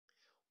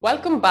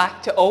Welcome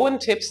back to Owen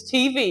Tips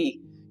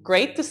TV.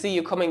 Great to see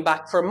you coming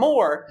back for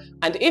more.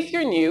 And if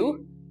you're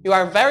new, you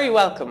are very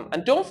welcome.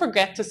 And don't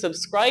forget to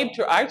subscribe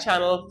to our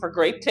channel for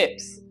great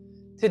tips.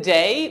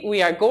 Today,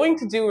 we are going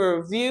to do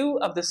a review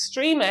of the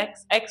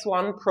StreamX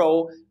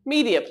X1Pro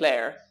media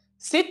player.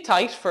 Sit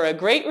tight for a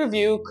great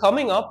review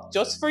coming up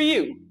just for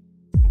you.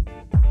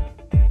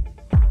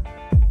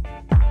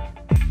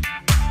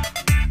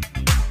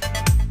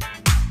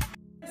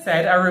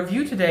 Our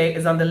review today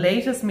is on the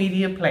latest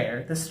media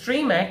player, the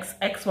StreamX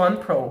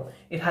X1Pro.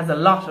 It has a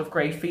lot of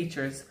great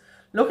features.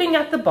 Looking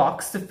at the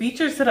box, the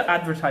features that it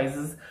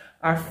advertises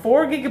are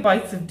 4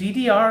 GB of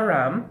DDR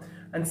RAM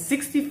and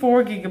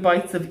 64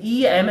 GB of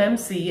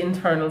eMMC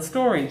internal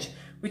storage,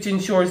 which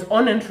ensures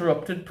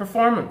uninterrupted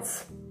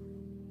performance.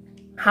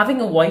 Having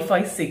a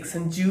Wi-Fi 6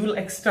 and dual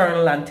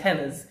external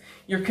antennas,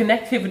 your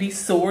connectivity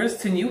soars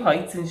to new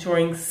heights,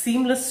 ensuring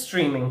seamless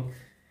streaming.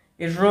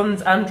 It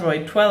runs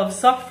Android 12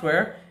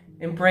 software,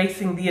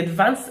 embracing the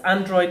advanced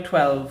Android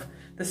 12.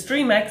 The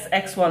StreamX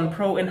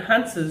X1Pro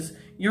enhances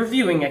your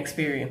viewing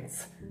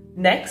experience.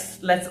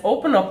 Next, let's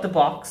open up the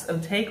box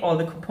and take all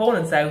the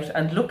components out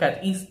and look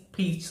at each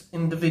piece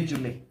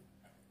individually.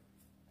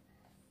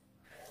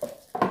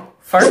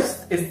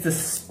 First is the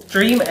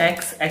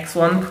StreamX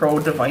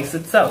X1Pro device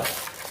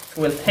itself.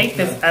 So we'll take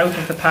this out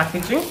of the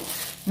packaging.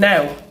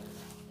 Now,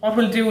 what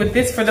we'll do with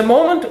this for the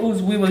moment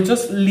is we will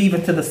just leave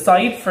it to the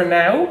side for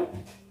now.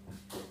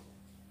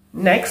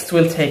 Next,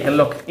 we'll take a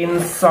look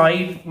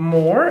inside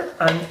more,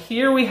 and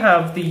here we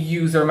have the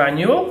user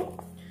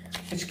manual,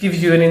 which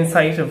gives you an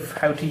insight of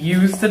how to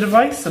use the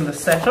device and the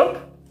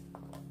setup.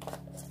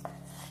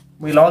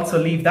 We'll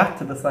also leave that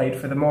to the side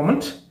for the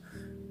moment.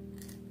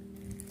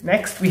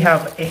 Next, we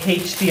have a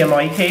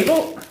HDMI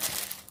cable.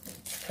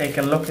 Take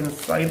a look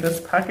inside this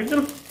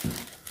packaging.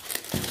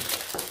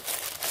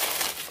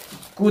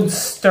 Good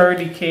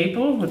sturdy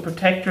cable with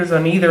protectors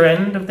on either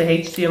end of the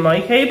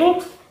HDMI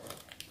cable.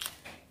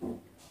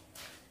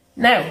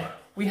 Now,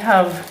 we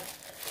have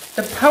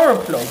the power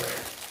plug.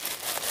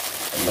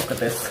 Look at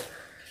this.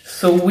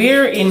 So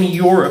we're in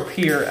Europe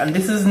here, and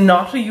this is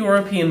not a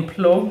European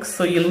plug,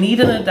 so you'll need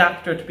an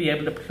adapter to be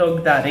able to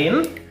plug that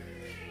in.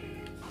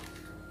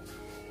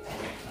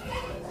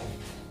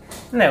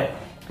 Now,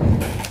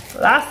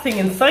 last thing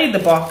inside the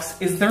box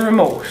is the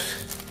remote.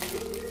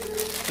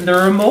 And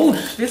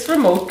this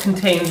remote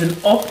contains an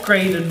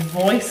upgraded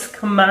voice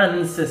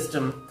command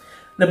system,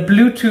 the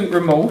Bluetooth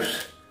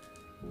remote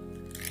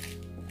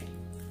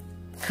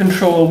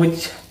control,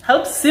 which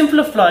helps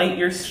simplify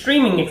your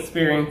streaming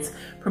experience,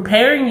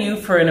 preparing you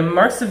for an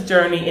immersive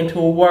journey into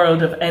a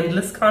world of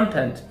endless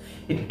content.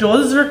 It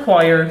does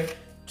require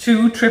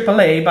 2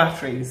 AAA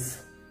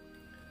batteries.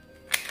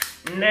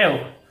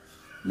 Now,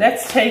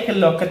 let's take a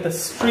look at the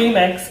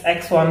StreamX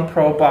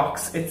X1Pro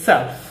box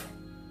itself.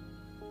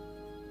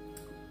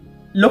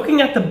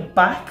 Looking at the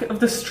back of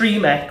the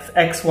StreamX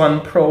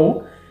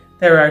X1Pro,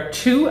 there are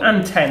 2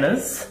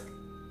 antennas.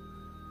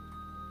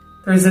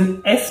 There's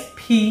an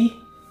SPDIF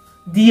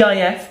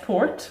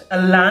port,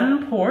 a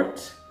LAN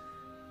port,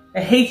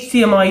 a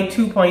HDMI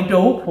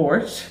 2.0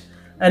 port,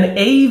 an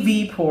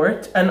AV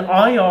port, an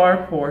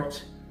IR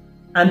port,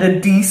 and a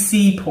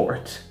DC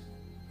port.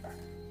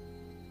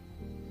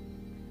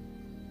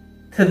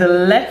 To the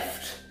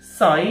left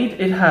side,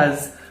 it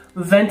has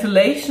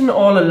ventilation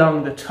all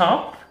along the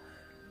top,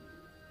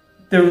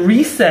 the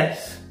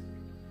reset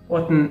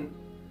button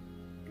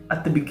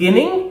at the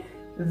beginning,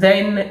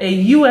 then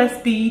a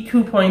USB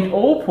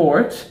 2.0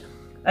 port,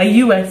 a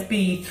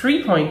USB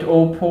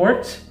 3.0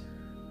 port,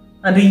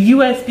 and a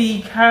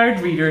USB card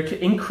reader to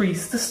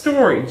increase the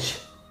storage.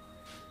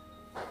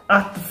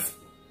 At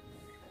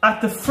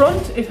the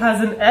front, it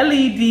has an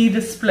LED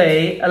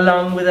display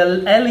along with a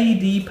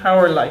LED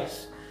power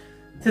light.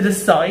 To the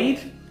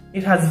side,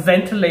 it has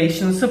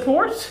ventilation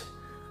support,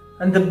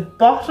 and the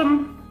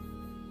bottom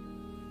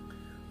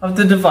of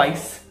the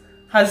device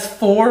has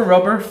 4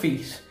 rubber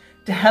feet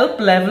to help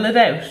level it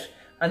out.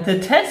 And to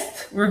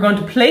test, we're going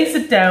to place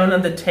it down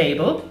on the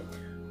table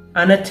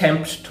and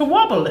attempt to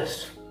wobble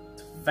it.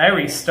 It's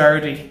very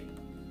sturdy.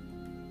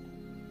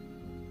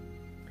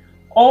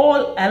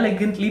 All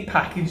elegantly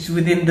packaged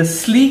within the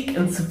sleek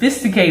and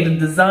sophisticated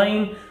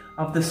design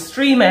of the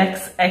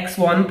StreamX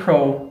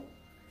X1Pro.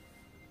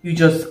 You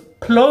just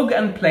plug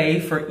and play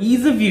for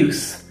ease of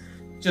use.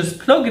 Just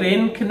plug it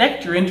in,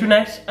 connect your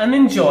internet, and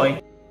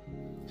enjoy.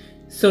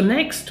 So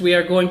next, we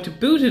are going to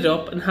boot it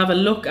up and have a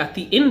look at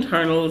the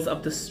internals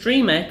of the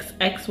StreamX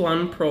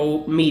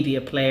X1Pro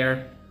media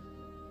player.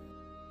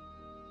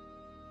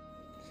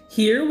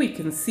 Here we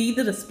can see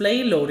the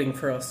display loading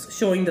for us,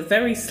 showing the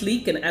very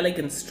sleek and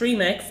elegant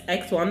StreamX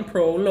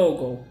X1Pro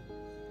logo.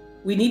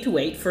 We need to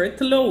wait for it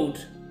to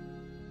load.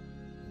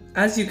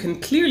 As you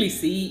can clearly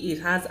see,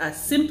 it has a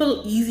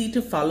simple, easy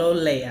to follow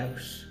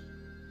layout.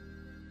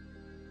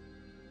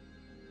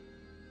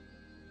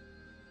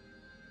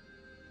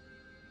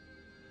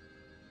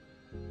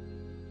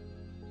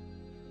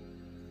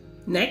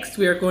 Next,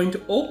 we are going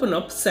to open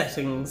up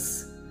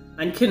settings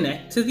and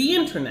connect to the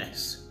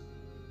internet.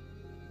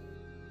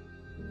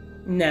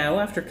 Now,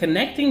 after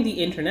connecting the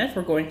internet,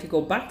 we're going to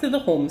go back to the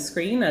home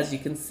screen. As you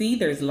can see,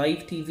 there's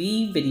live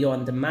TV, video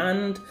on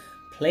demand,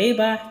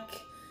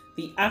 playback,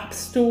 the App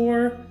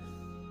Store,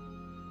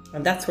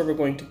 and that's where we're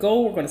going to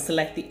go. We're going to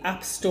select the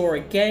App Store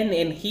again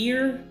in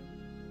here.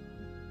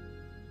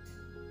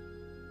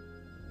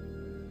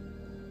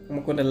 And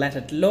we're going to let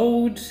it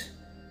load.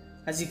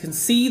 As you can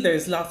see,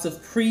 there's lots of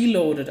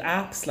preloaded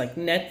apps like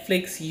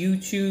Netflix,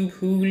 YouTube,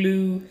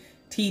 Hulu,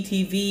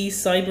 TTV,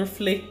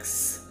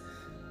 Cyberflix,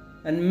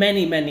 and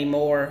many, many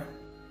more.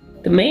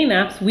 The main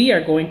apps we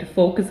are going to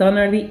focus on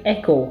are the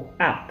Echo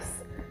apps,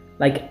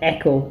 like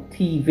Echo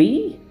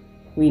TV.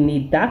 We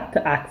need that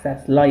to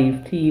access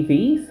live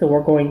TV, so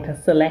we're going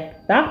to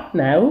select that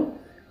now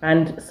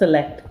and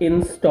select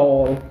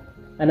install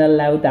and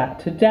allow that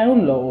to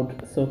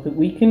download so that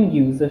we can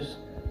use it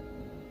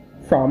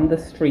from the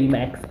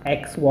StreamX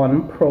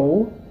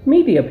X1Pro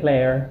media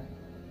player.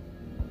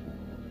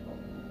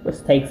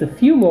 Just takes a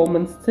few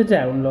moments to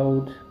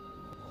download.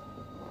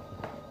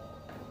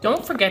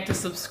 Don't forget to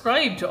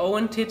subscribe to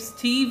Owen Tips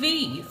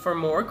TV for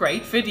more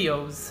great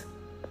videos.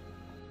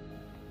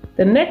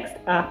 The next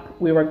app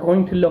we are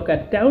going to look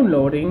at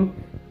downloading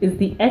is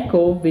the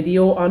Echo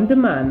Video on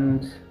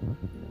Demand.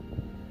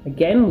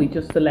 Again, we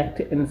just select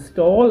to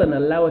install and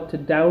allow it to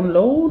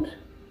download.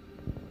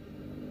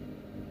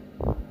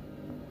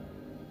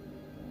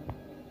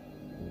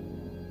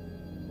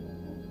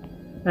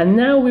 And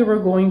now we were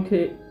going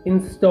to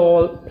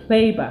install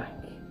Playback,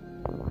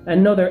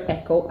 another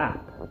Echo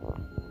app.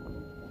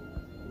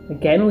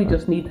 Again, we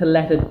just need to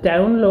let it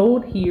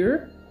download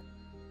here.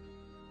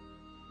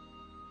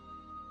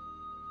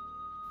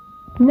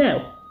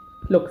 Now,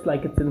 looks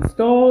like it's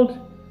installed.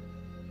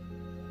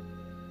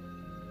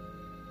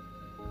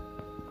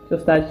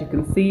 Just as you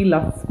can see,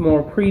 lots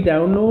more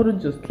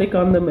pre-downloaded. Just click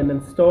on them and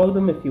install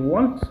them if you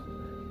want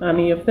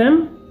any of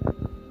them.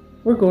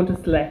 We're going to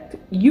select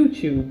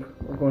YouTube.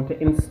 We're going to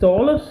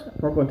install it.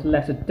 We're going to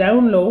let it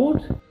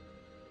download.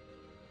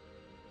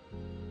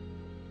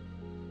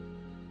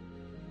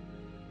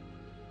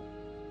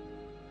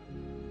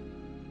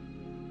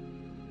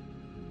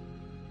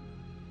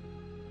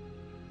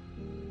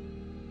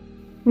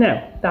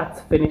 Now,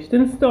 that's finished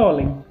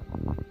installing.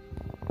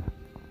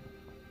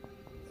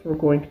 So we're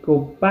going to go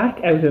back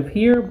out of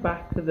here,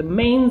 back to the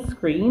main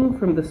screen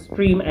from the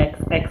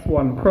StreamX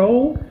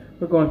X1Pro.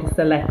 We're going to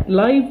select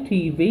Live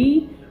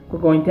TV. We're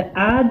going to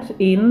add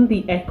in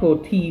the Echo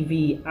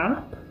TV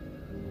app.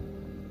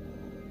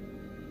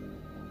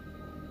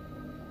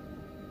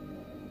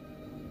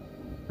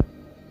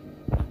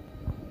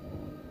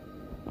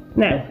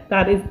 Now,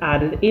 that is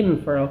added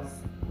in for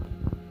us.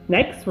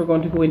 Next, we're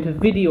going to go into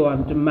Video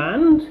on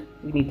Demand.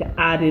 We need to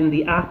add in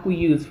the app we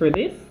use for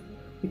this,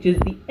 which is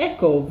the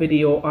Echo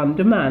Video on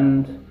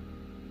Demand.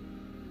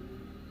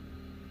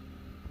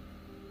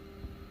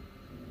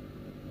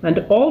 And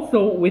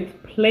also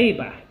with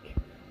Playback,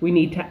 we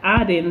need to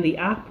add in the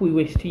app we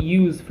wish to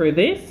use for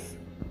this,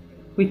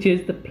 which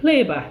is the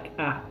Playback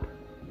app.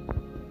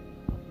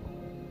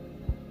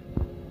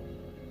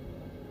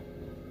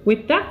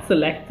 With that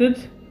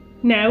selected,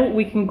 now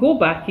we can go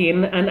back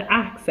in and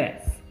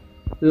access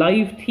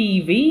Live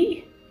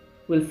TV.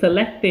 We'll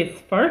select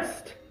this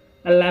first,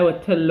 allow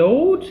it to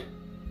load.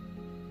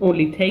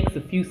 Only takes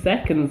a few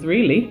seconds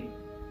really.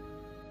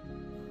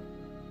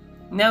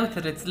 Now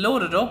that it's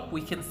loaded up,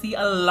 we can see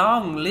a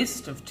long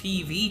list of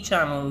TV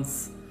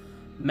channels.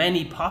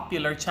 Many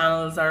popular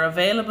channels are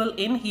available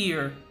in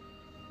here.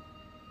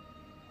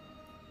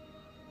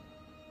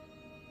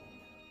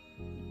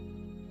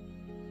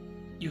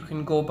 You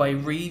can go by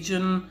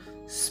region,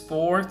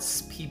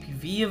 sports,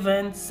 PPV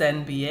events,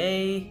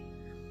 NBA.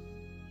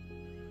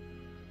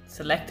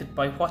 Select it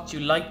by what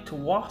you like to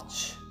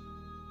watch.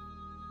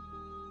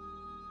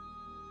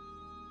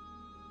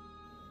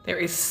 There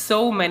is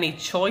so many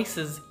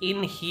choices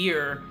in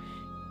here.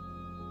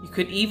 You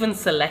could even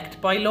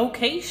select by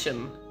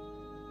location.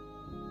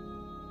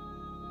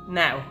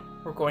 Now,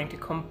 we're going to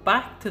come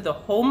back to the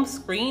home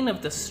screen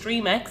of the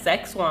StreamX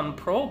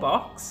X1Pro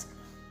box.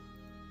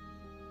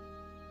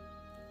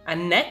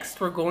 And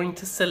next we're going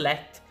to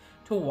select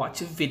to watch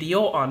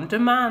video on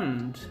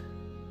demand.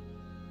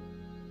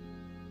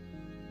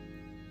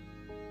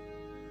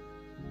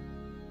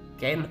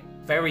 Again,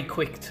 very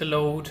quick to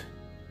load.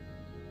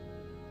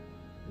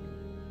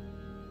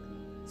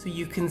 So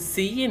you can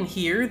see in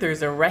here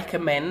there's a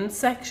recommend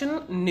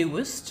section,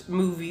 newest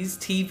movies,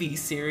 TV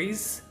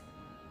series.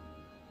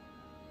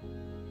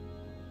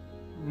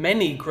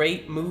 Many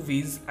great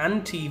movies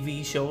and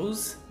TV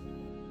shows.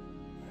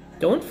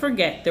 Don't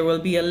forget there will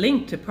be a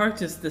link to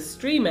purchase the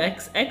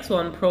StreamX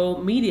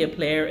X1Pro media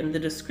player in the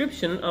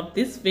description of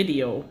this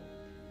video.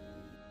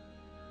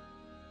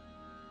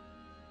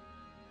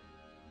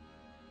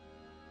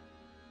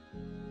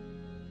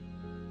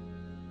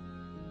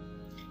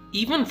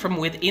 Even from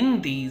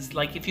within these,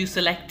 like if you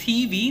select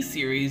TV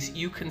series,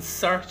 you can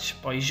search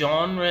by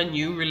genre,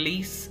 new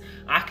release,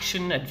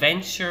 action,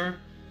 adventure.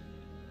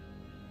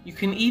 You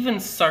can even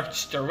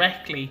search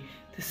directly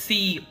to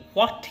see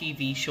what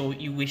TV show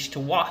you wish to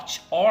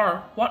watch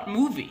or what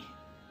movie.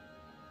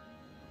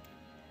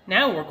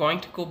 Now we're going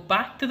to go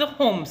back to the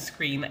home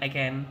screen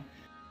again.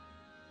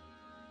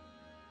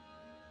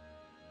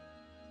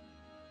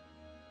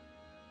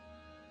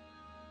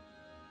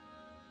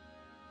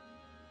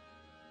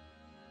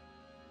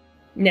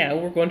 Now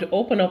we're going to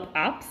open up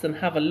apps and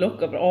have a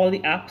look at all the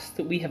apps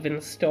that we have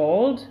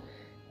installed.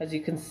 As you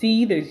can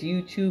see, there's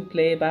YouTube,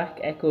 Playback,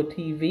 Echo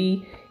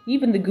TV,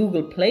 even the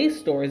Google Play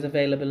Store is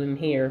available in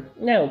here.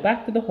 Now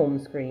back to the home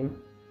screen.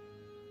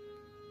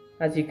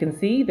 As you can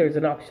see, there's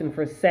an option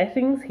for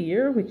settings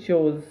here, which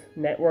shows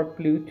network,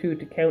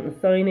 Bluetooth, account and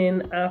sign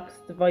in, apps,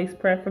 device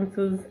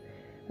preferences,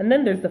 and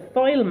then there's the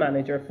file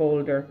manager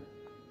folder.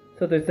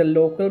 So there's the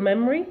local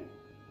memory.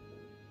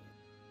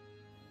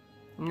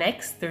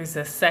 Next, there's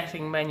a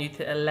setting menu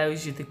that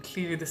allows you to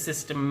clear the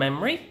system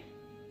memory.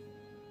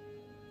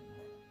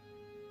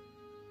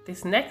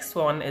 This next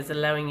one is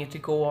allowing you to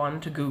go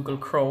on to Google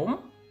Chrome.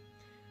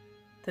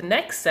 The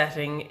next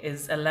setting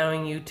is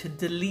allowing you to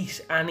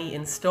delete any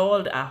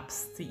installed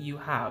apps that you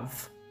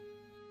have.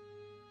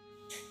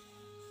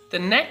 The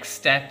next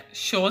step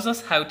shows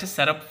us how to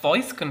set up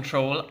voice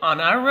control on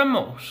our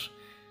remote.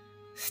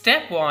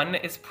 Step 1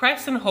 is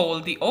press and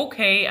hold the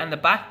OK and the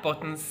back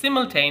buttons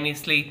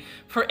simultaneously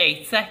for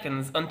 8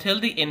 seconds until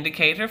the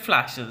indicator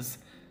flashes.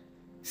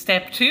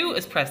 Step 2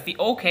 is press the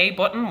OK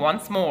button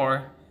once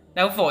more.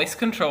 Now voice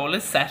control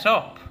is set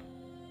up.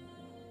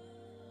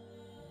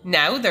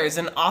 Now there's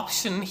an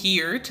option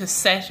here to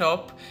set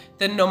up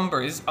the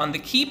numbers on the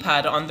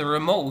keypad on the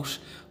remote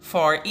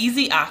for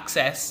easy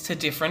access to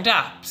different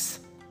apps.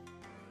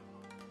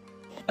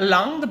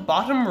 Along the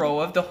bottom row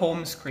of the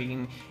home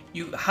screen,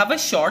 you have a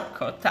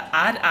shortcut to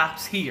add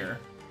apps here.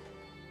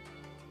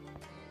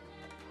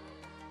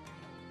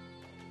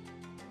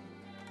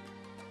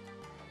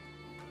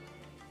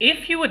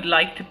 If you would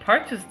like to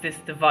purchase this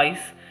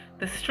device,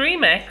 the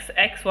StreamX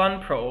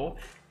X1Pro,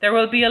 there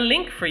will be a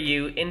link for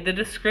you in the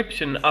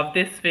description of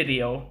this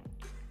video.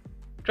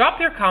 Drop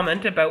your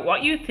comment about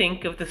what you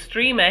think of the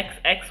StreamX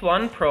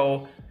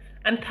X1Pro,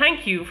 and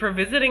thank you for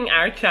visiting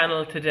our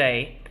channel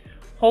today.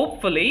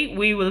 Hopefully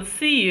we will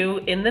see you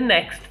in the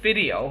next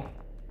video.